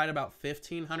set aside about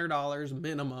 $1,500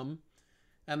 minimum,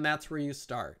 and that's where you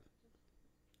start.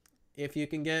 If you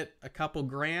can get a couple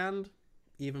grand,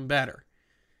 even better.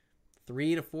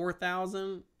 $3,000 to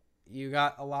 $4,000, you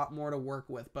got a lot more to work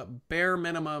with. But bare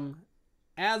minimum,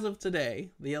 as of today,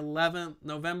 the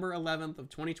November 11th of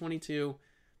 2022,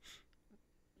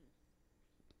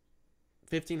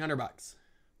 $1,500.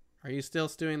 Are you still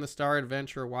doing the Star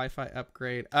Adventure Wi-Fi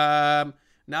upgrade?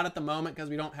 Not at the moment because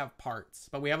we don't have parts,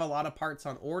 but we have a lot of parts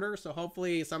on order. So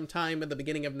hopefully sometime at the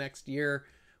beginning of next year,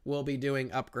 we'll be doing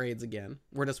upgrades again.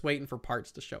 We're just waiting for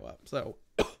parts to show up. So,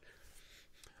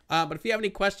 but if you have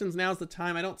any questions, now's the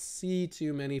time. I don't see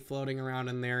too many floating around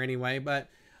in there anyway, but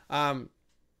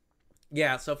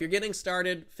yeah. So if you're getting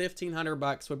started,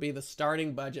 $1,500 would be the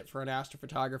starting budget for an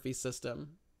astrophotography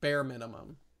system, bare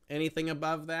minimum. Anything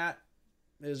above that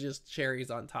is just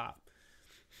cherries on top,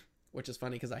 which is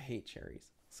funny because I hate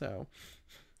cherries. So,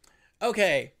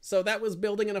 okay. So that was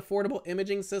building an affordable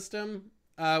imaging system.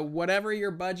 Whatever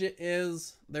your budget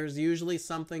is, there's usually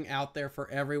something out there for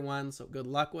everyone. So good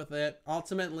luck with it.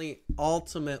 Ultimately,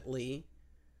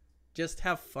 just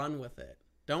have fun with it.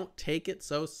 Don't take it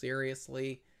so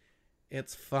seriously.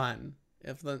 It's fun.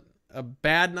 A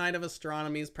bad night of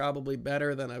astronomy is probably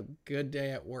better than a good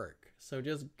day at work. So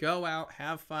just go out,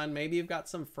 have fun. Maybe you've got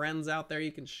some friends out there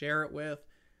you can share it with.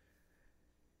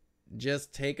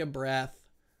 Just take a breath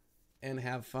and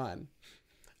have fun.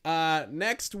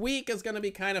 Next week is going to be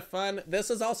kind of fun.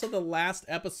 This is also the last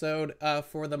episode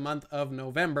for the month of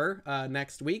November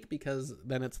next week, because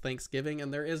then it's Thanksgiving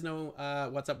and there is no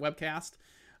What's Up webcast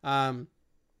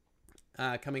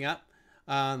coming up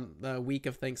the week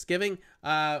of Thanksgiving.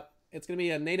 It's going to be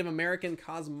a Native American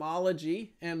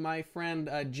cosmology, and my friend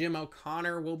Jim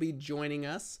O'Connor will be joining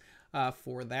us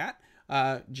for that.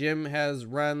 Jim has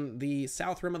run the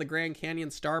South Rim of the Grand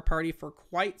Canyon Star Party for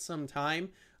quite some time,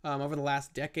 over the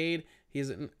last decade. He's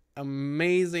an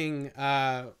amazing,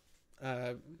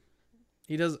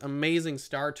 he does amazing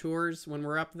star tours when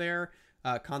we're up there,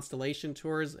 constellation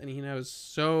tours, and he knows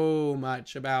so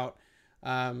much about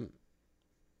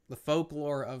the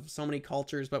folklore of so many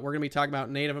cultures. But we're going to be talking about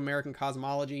Native American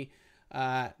cosmology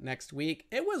next week.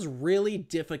 It was really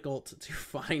difficult to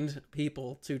find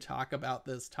people to talk about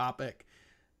this topic.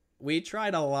 We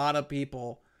tried a lot of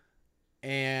people,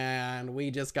 and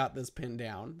we just got this pinned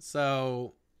down.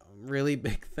 So really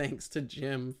big thanks to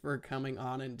Jim for coming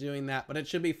on and doing that. But it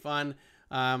should be fun.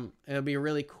 It'll be a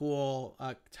really cool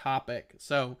topic.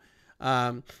 So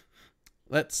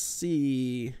let's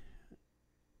see.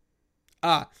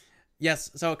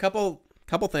 Yes. So a couple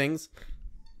things.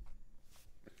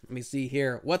 Let me see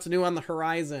here. What's new on the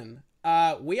horizon?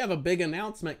 we have a big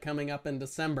announcement coming up in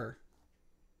December.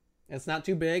 It's not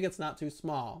too big, it's not too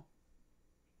small.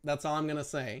 That's all I'm going to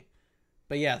say.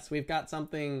 But yes, we've got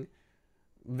something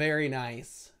very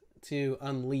nice to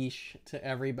unleash to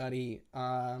everybody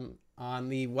on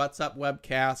the What's Up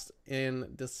webcast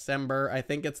in December. I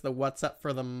think it's the What's Up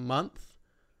for the month.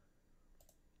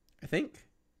 I think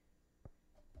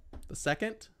the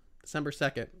 2nd, December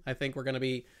 2nd. I think we're going to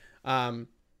be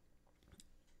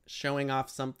showing off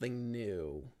something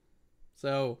new.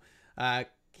 So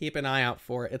keep an eye out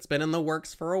for it. It's been in the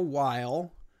works for a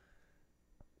while.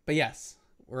 But yes,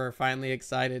 we're finally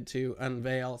excited to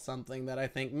unveil something that I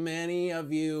think many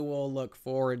of you will look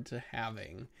forward to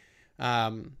having.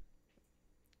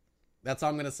 That's all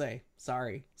I'm going to say.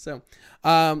 Sorry. So,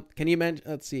 can you mention,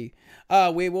 let's see.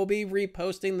 We will be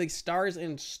reposting the Stars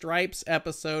and Stripes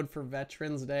episode for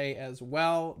Veterans Day as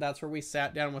well. That's where we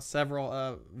sat down with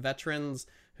several veterans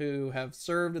who have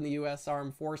served in the U.S.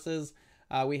 Armed Forces.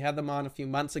 We had them on a few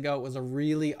months ago. It was a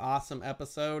really awesome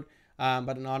episode.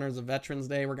 But in honors of Veterans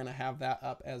Day, we're going to have that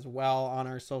up as well on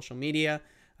our social media.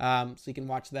 So you can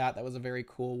watch that. That was a very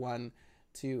cool one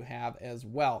to have as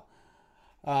well.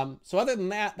 So other than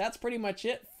that, that's pretty much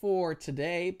it for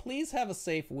today. Please have a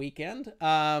safe weekend.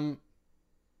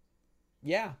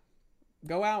 Yeah,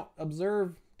 go out,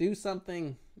 observe, do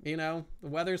something. You know, the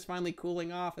weather's finally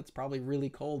cooling off. It's probably really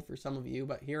cold for some of you,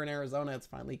 but here in Arizona, it's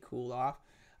finally cooled off.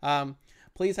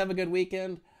 Please have a good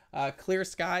weekend. Clear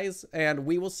skies, and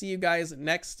we will see you guys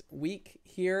next week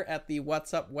here at the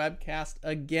What's Up webcast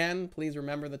again. Please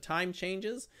remember the time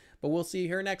changes, but we'll see you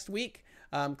here next week.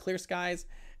 Clear skies,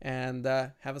 and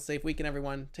have a safe weekend,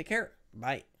 everyone. Take care.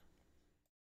 Bye.